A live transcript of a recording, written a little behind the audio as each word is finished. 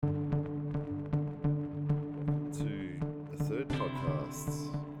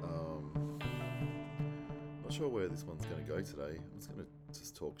podcast. Not sure where this one's going to go today. I'm just going to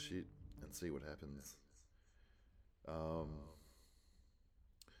just talk shit and see what happens. Um,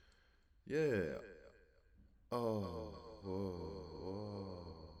 yeah. Oh, whoa,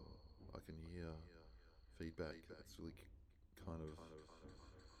 whoa. I can hear feedback. It's really kind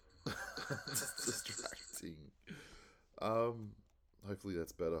of distracting. Um, Hopefully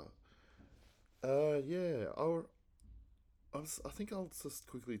that's better. Yeah. I think I'll just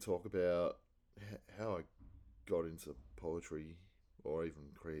quickly talk about how I got into poetry or even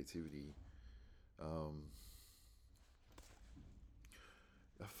creativity. Um,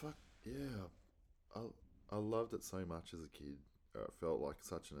 fuck yeah, I I loved it so much as a kid. It felt like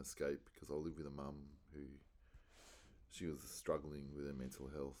such an escape because I lived with a mum who she was struggling with her mental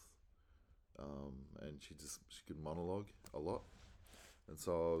health, and she could monologue a lot, and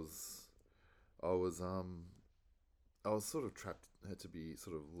so I was I was sort of trapped. Had to be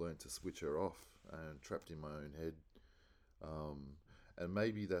sort of learned to switch her off and trapped in my own head. Um, and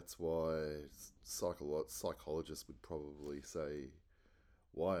maybe that's why psychologists would probably say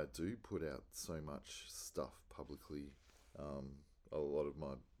why I do put out so much stuff publicly. Um, a lot of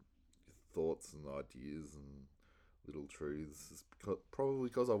my thoughts and ideas and little truths is probably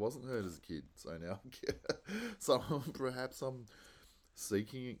because I wasn't heard as a kid. So now, perhaps I'm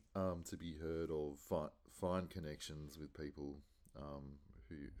seeking to be heard or find connections with people um,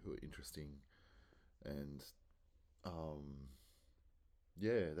 who are interesting and um,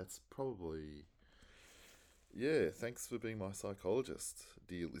 yeah, that's probably yeah. Thanks for being my psychologist,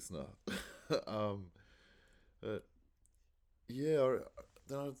 dear listener. um, but yeah,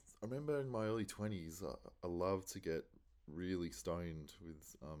 then I remember in my early 20s, I loved to get really stoned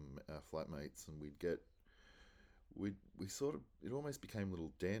with our flatmates, and we sort of it almost became a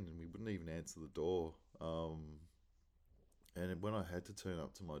little den, and we wouldn't even answer the door. And when I had to turn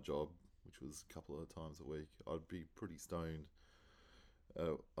up to my job, which was a couple of times a week, I'd be pretty stoned.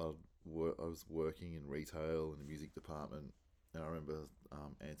 I was working in retail in the music department, and I remember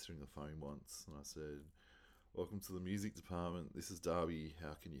answering the phone once, and I said, "Welcome to the music department. This is Darby.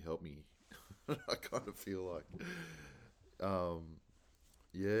 How can you help me?" I kind of feel like, um,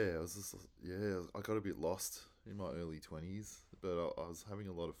 yeah, I was just yeah, I got a bit lost in my early 20s, but I was having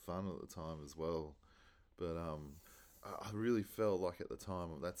a lot of fun at the time as well. But I really felt like at the time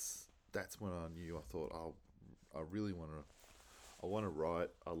that's when I knew I thought I really I want to write.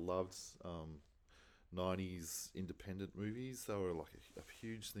 I loved 90s independent movies. They were like a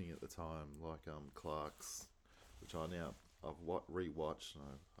huge thing at the time, like Clark's, which I've rewatched,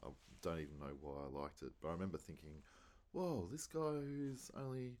 and I don't even know why I liked it. But I remember thinking, whoa, this guy who's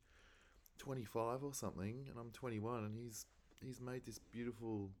only 25 or something, and I'm 21, and he's made this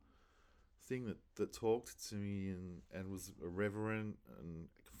beautiful thing that talked to me and was irreverent and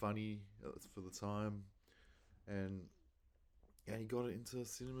funny for the time, and he got it into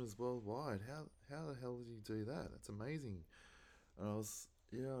cinemas worldwide. How the hell did he do that? That's amazing. And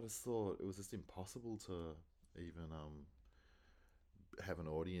I just thought it was just impossible to even have an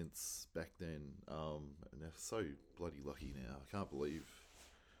audience back then. And they're so bloody lucky now. I can't believe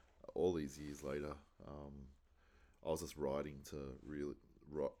all these years later, I was just writing to really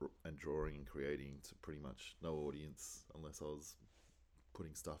and drawing and creating to pretty much no audience unless I was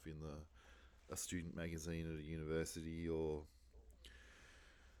putting stuff in a student magazine at a university or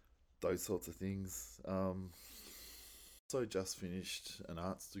those sorts of things. So just finished an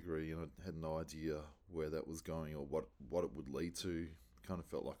arts degree and I had no idea where that was going or what it would lead to. Kind of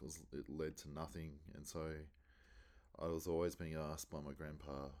felt like it led to nothing, and so I was always being asked by my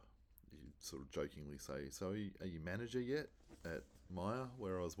grandpa. He'd sort of jokingly say, "So are you manager yet at Maya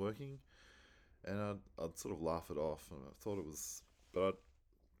where I was working?" And I'd sort of laugh it off, and I thought it was, but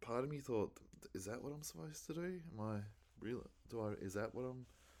part of me thought, "Is that what I'm supposed to do? Am I real? Do I? Is that what I'm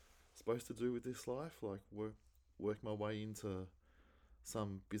supposed to do with this life? Like work my way into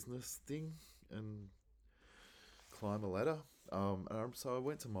some business thing and climb a ladder?" So I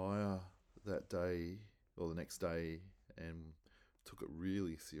went to Maya that day or the next day and took it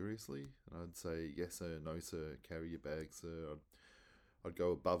really seriously. And I'd say yes sir, no sir, carry your bag sir. I'd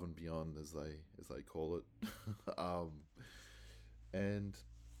go above and beyond as they call it, um, and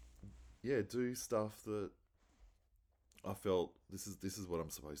yeah, do stuff that I felt this is what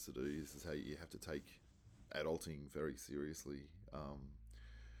I'm supposed to do. This is how you have to take adulting very seriously.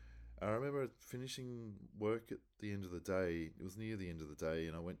 I remember finishing work at the end of the day. It was near the end of the day,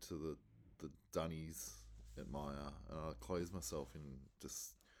 and I went to the Dunnies at Maya, and I closed myself in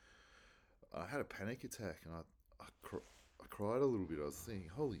just. I had a panic attack, and I cried a little bit. I was thinking,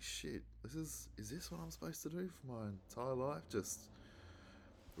 holy shit, is this what I'm supposed to do for my entire life? Just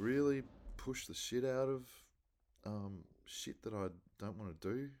really push the shit out of shit that I don't want to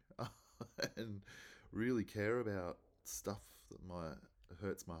do, and really care about stuff that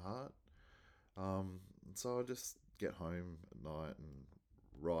hurts my heart. So I just get home at night and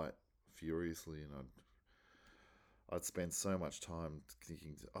write furiously, and I'd spend so much time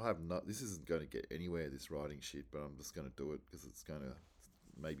thinking, I have not. This isn't going to get anywhere. This writing shit, but I'm just going to do it because it's going to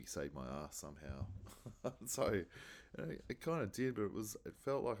maybe save my ass somehow. So, it kind of did, but it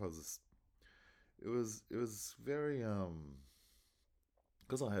felt like I was just, it was very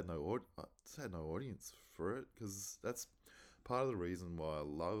because I just had no audience for it, because that's part of the reason why I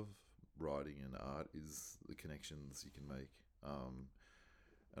love writing and art is the connections you can make. And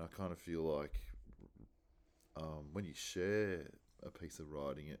I kind of feel like when you share a piece of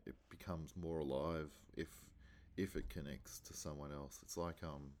writing, it becomes more alive if it connects to someone else.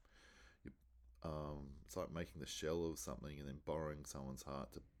 You, it's like making the shell of something and then borrowing someone's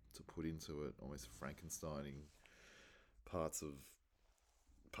heart to put into it, almost Frankensteining parts of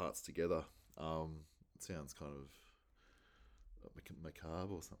parts together. It sounds kind of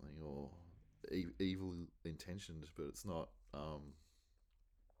macabre or something, or evil intentioned, but it's not.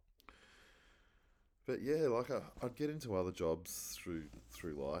 But yeah, like I'd get into other jobs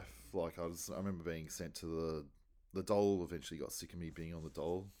through life. Like I remember being sent to the dole. Eventually got sick of me being on the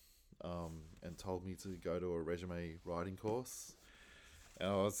dole, and told me to go to a resume writing course. And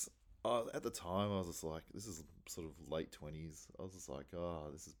at the time I was just like, this is sort of late 20s. I was just like, oh,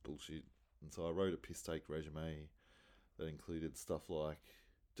 this is bullshit. And so I wrote a piss take resume that included stuff like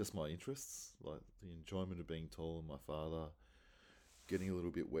just my interests, like the enjoyment of being tall and my father, getting a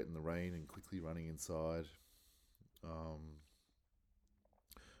little bit wet in the rain and quickly running inside, um,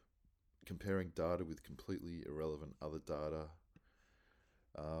 comparing data with completely irrelevant other data.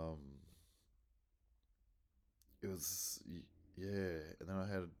 Um, it was, yeah, and then I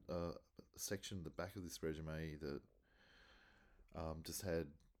had a section at the back of this resume that just had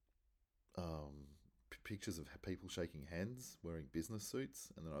pictures of people shaking hands wearing business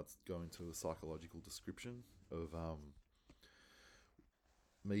suits, and then I'd go into a psychological description of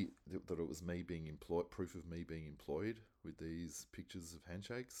me that it was me being employed, proof of me being employed with these pictures of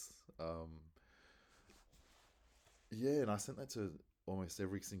handshakes. Yeah, and I sent that to almost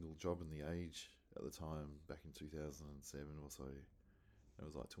every single job in the Age at the time, back in 2007 or so. It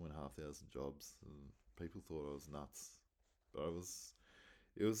was like 2,500 jobs, and people thought I was nuts. But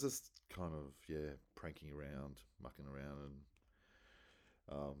it was just kind of, yeah, pranking around, mucking around,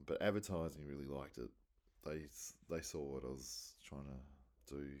 and but advertising really liked it. They saw what I was trying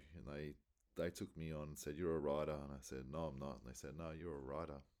to do, and they took me on and said, "You're a writer," and I said, "No, I'm not." And they said, "No, you're a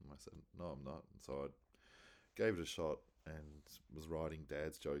writer," and I said, "No, I'm not." And so I gave it a shot and was writing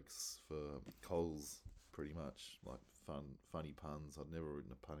dad's jokes for Coles, pretty much like funny puns. I'd never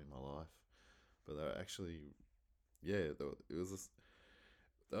written a pun in my life, but they were actually, yeah, it was just,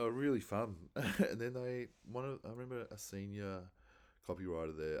 they were really fun. And then I remember a senior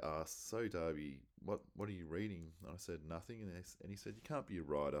copywriter there asked, "So Darby, what are you reading?" And I said nothing, and he said, "You can't be a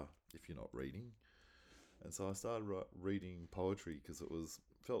writer if you're not reading." And so I started reading poetry because it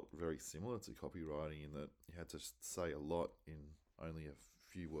felt very similar to copywriting in that you had to say a lot in only a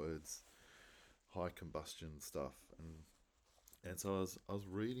few words, high combustion stuff, and so I was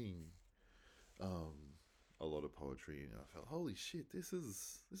reading um, a lot of poetry, and I felt, holy shit, this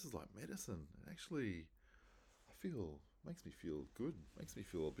is like medicine. It actually, I feel makes me feel good, makes me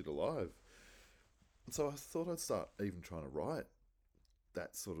feel a bit alive. And so I thought I'd start even trying to write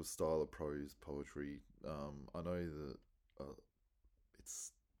that sort of style of prose poetry. I know that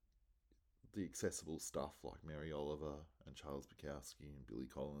it's the accessible stuff like Mary Oliver and Charles Bukowski and Billy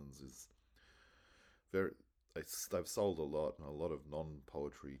Collins is very. They've sold a lot, and a lot of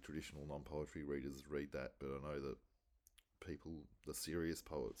traditional non poetry readers read that. But I know that people, the serious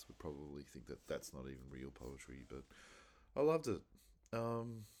poets, would probably think that that's not even real poetry. But I loved it,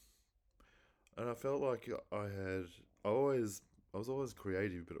 and I felt like I always I was always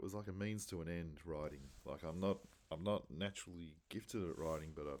creative, but it was like a means to an end writing. Like I'm not naturally gifted at writing,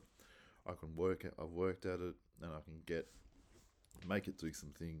 but I can work it. I've worked at it, and I can make it do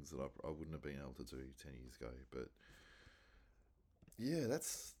some things that I wouldn't have been able to do 10 years ago. But yeah,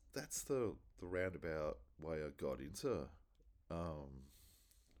 that's the roundabout way I got into um,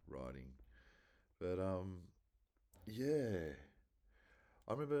 writing. But yeah,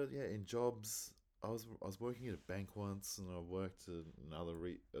 I remember, yeah, in jobs. I was working at a bank once, and I worked in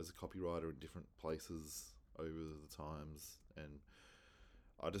as a copywriter in different places over the times, and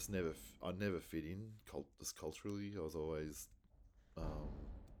I never fit in just culturally. I was always um,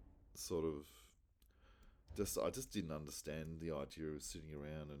 sort of I just didn't understand the idea of sitting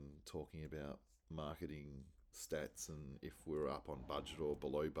around and talking about marketing stats and if we're up on budget or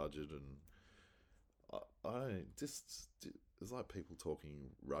below budget, and I don't just it's like people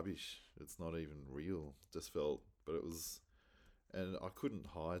talking rubbish. It's not even real. Just felt, but it was, and I couldn't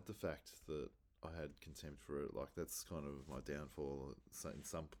hide the fact that I had contempt for it. Like that's kind of my downfall. In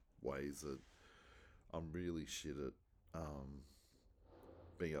some ways that I'm really shit at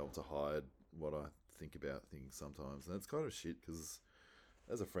being able to hide what I think about things sometimes, and it's kind of shit because,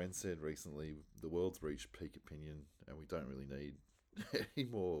 as a friend said recently, the world's reached peak opinion, and we don't really need any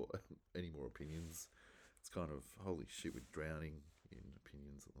more opinions. It's kind of holy shit. We're drowning in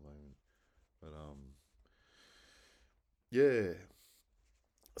opinions at the moment, but yeah.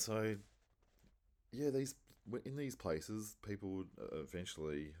 So yeah, these in these places, people would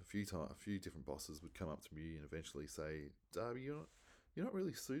eventually a few different bosses would come up to me and eventually say, "Darby, you're not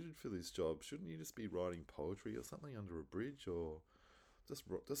really suited for this job. Shouldn't you just be writing poetry or something under a bridge, or just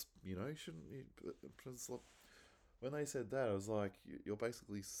shouldn't you?" When they said that, I was like, "You're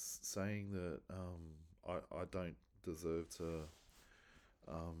basically saying that I don't deserve to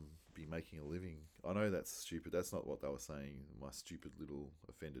be making a living." I know that's stupid. That's not what they were saying. My stupid little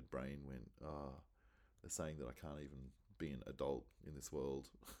offended brain went, they're saying that I can't even be an adult in this world,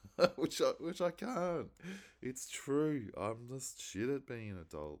 which I can't. It's true. I'm just shit at being an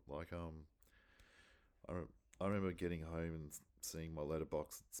adult. Like I, I remember getting home and seeing my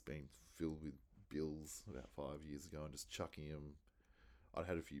letterbox. It's been filled with bills about 5 years ago, and just chucking them. I'd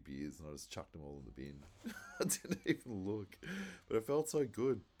had a few beers and I just chucked them all in the bin. I didn't even look, but it felt so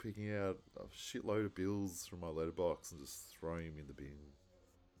good picking out a shitload of bills from my letterbox and just throwing them in the bin.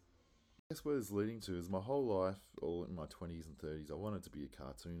 I guess what it's leading to is my whole life, all in my 20s and 30s, I wanted to be a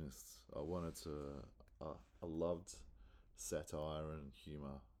cartoonist. I loved satire and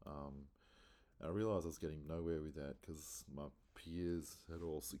humour. And I realised I was getting nowhere with that because my peers had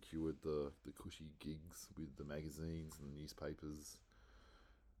all secured the cushy gigs with the magazines and the newspapers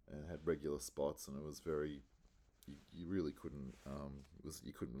and had regular spots, and it was very, you really couldn't,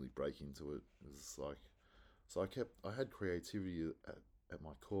 you couldn't really break into it. It was like, so I had creativity at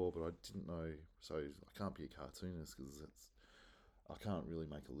my core, but I didn't know. So I can't be a cartoonist because I can't really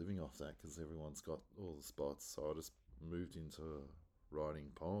make a living off that because everyone's got all the spots. So I just moved into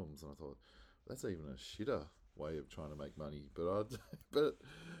writing poems, and I thought that's even a shitter way of trying to make money. But I, but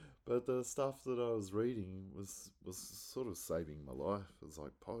but the stuff that I was reading was sort of saving my life. It was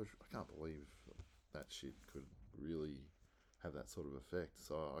like poetry. I can't believe that shit could really have that sort of effect.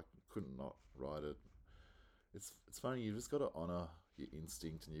 So I couldn't not write it. It's funny. You've just got to honor your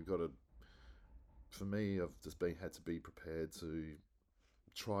instinct, and you've got to. For me, I've just been had to be prepared to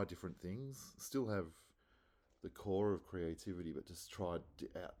try different things. Still have the core of creativity, but just try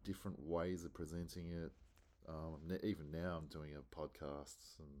out different ways of presenting it. Even now, I'm doing a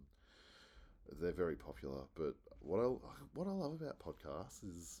podcasts, and they're very popular. But what I love about podcasts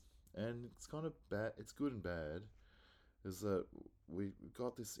is, and it's kind of bad. It's good and bad. Is that we've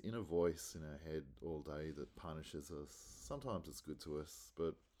got this inner voice in our head all day that punishes us. Sometimes it's good to us,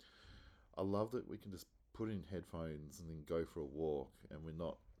 but I love that we can just put in headphones and then go for a walk, and we're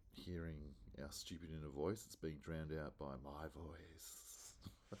not hearing our stupid inner voice. It's being drowned out by my voice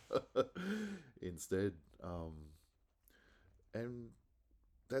instead. And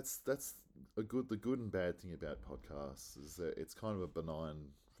that's the good and bad thing about podcasts is that it's kind of a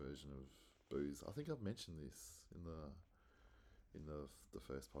benign version of booze. I think I've mentioned this in the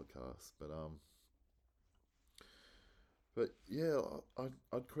first podcast, but yeah,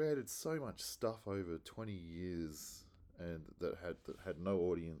 I'd created so much stuff over 20 years, and that had no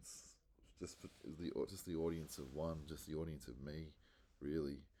audience, just the audience of one, just the audience of me,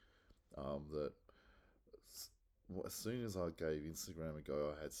 really. That as soon as I gave Instagram a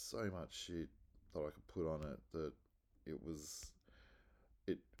go, I had so much shit that I could put on it that it was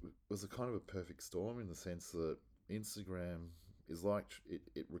it was a kind of a perfect storm in the sense that Instagram is like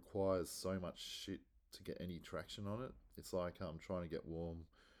it requires so much shit to get any traction on it. It's like trying to get warm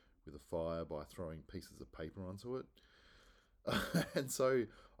with a fire by throwing pieces of paper onto it. And so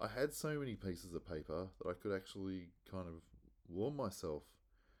I had so many pieces of paper that I could actually kind of warm myself,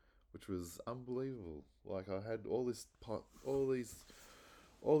 which was unbelievable. Like I had all this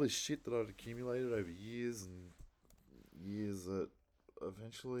shit that I'd accumulated over years and years that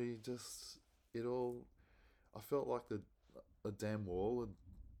eventually just it all. I felt like the damn wall had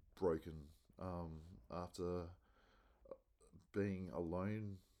broken after being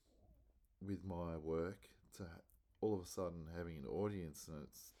alone with my work to all of a sudden having an audience, and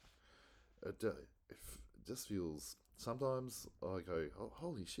it just feels. Sometimes I go, oh,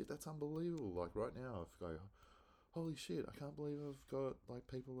 holy shit, that's unbelievable. Like right now, I go, holy shit, I can't believe I've got like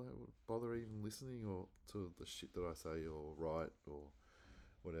people that would bother even listening or to the shit that I say or write or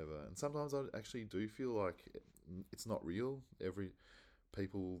whatever. And sometimes I actually do feel like it's not real. Every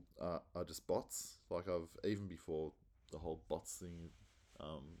people are just bots. Like I've even before the whole bots thing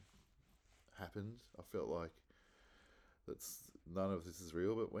um, happened, I felt like that's none of this is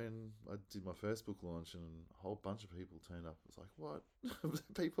real. But when I did my first book launch and a whole bunch of people turned up, it's like what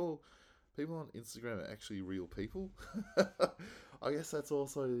people on Instagram are actually real people. I guess that's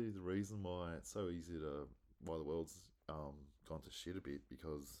also the reason why it's so easy to why the world's gone to shit a bit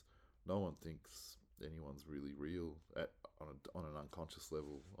because no one thinks anyone's really real on an unconscious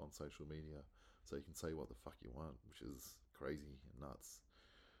level on social media. So you can say what the fuck you want, which is crazy and nuts.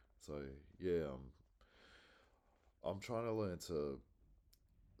 So yeah, I'm trying to learn to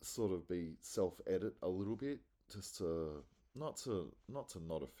sort of be self-edit a little bit, just to not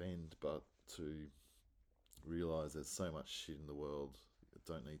offend, but to realize there's so much shit in the world. It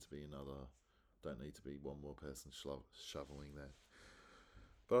don't need to be one more person shoveling that.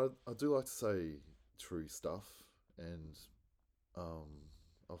 But I do like to say true stuff, and um,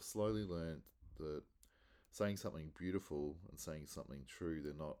 I've slowly learned that saying something beautiful and saying something true,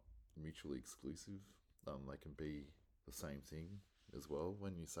 they're not mutually exclusive. They can be the same thing as well.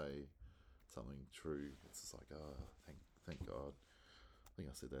 When you say something true, it's just like, oh, thank God. I think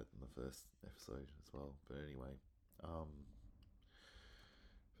I said that in the first episode as well. But anyway, um,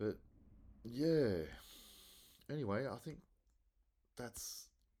 but yeah. Anyway, I think that's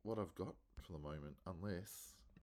what I've got for the moment. Unless